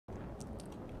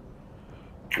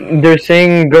They're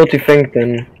saying go to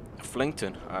Finkton.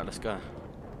 Flington. Alright, let's go.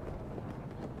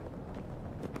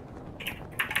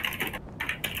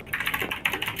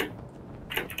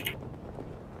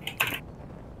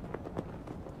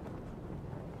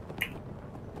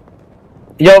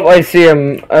 Yup, I see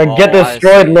him. Get Oh,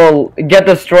 destroyed, lol. Get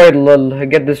destroyed, lol.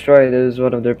 Get destroyed is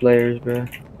one of their players, bro.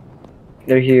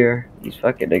 They're here. These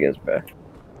fucking niggas, bro.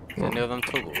 Is any of them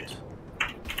toggled?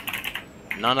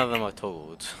 None of them are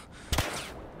toggled.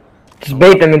 Just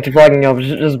bait them into flagging up.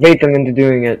 Just bait them into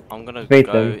doing it. I'm gonna Bait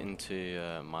go them.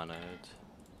 into my node.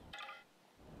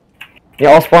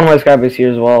 Yeah, I'll spawn my skybase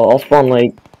here as well. I'll spawn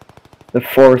like the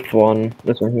fourth one.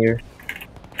 This one here.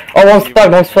 Oh, one's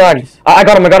flagged. One's flagged. I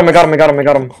got him. I got him. I got him. I got him. I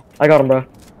got him. I got him, bro.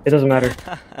 It doesn't matter.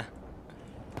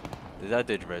 That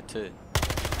dude red too.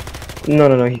 No,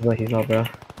 no, no. He's not. He's not, bro.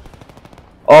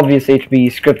 Obvious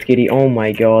HB script kitty. Oh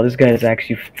my god, this guy is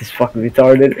actually this fucking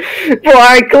retarded. Bro,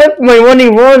 I clipped my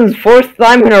 1v1s 4th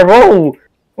time in a row.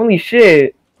 Holy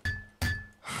shit.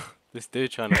 This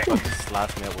dude trying to fucking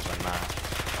slash me up with a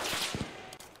knife.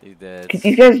 He's dead.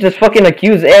 These guys just fucking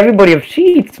accuse everybody of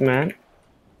cheats, man.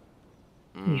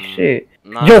 Holy shit.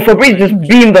 Nah, Yo, Fabrice just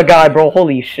beamed the guy, bro.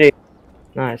 Holy shit.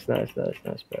 Nice, nice, nice,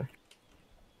 nice, bro.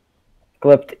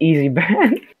 Clipped easy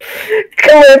ban.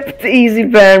 Clipped easy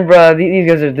ban, bro. These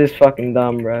guys are this fucking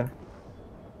dumb, bro.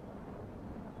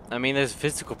 I mean, there's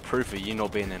physical proof of you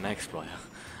not being an exploiter.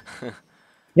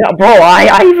 Yeah, bro,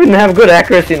 I even have good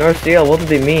accuracy in RCL. What do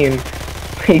they mean?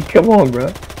 Hey, come on,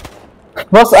 bro.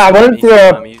 Plus, I went into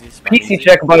a PC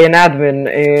check by an admin,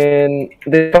 and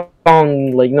they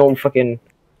found, like, no fucking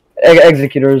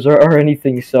executors or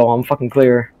anything, so I'm fucking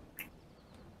clear.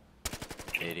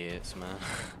 Idiots, man.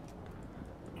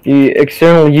 You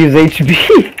externally use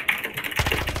HB.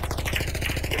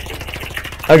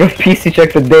 I got PC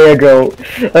checked a day ago.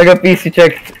 I got PC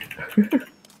checked.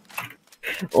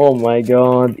 Oh my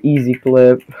god, easy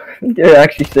clip. They're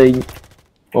actually saying,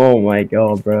 oh my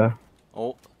god, bro.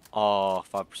 Oh,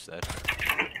 5%.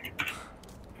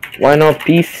 Why not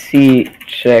PC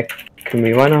check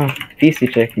me? Why not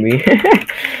PC check me?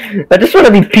 I just want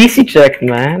to be PC checked,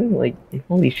 man. Like,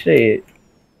 holy shit.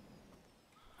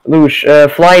 Lush,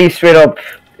 fly straight up.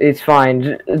 It's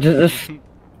fine. Just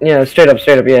yeah, straight up,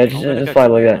 yeah. Just fly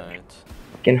like that.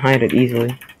 Can hide it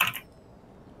easily.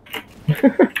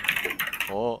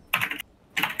 Oh.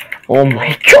 Oh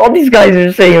my god, these guys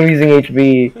are saying I'm using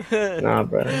HB. Nah,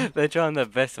 bro. They're trying their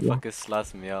best to fucking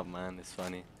slash me up, man. It's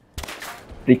funny.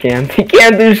 They can't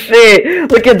do shit.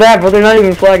 Look at that, bro. They're not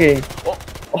even flagging.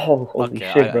 Oh, holy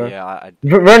shit, bro. Yeah,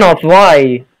 Vernoth,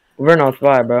 why? Vernoth,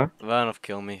 why, bro? Vernoth,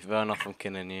 kill me. Vernoth, I'm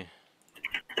killing you.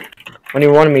 When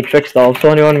you wanted me trick stops.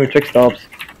 When you wanted me trick stops.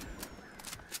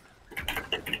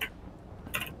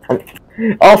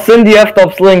 I'll send the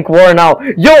F-Tops link war now.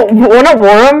 Yo, wanna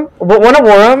war him? Wanna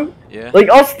war him? Yeah. Like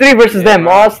us three versus them,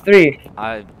 bro. us three.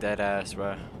 I dead ass,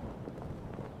 bro.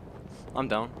 I'm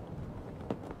down.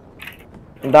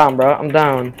 I'm down, bro. I'm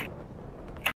down.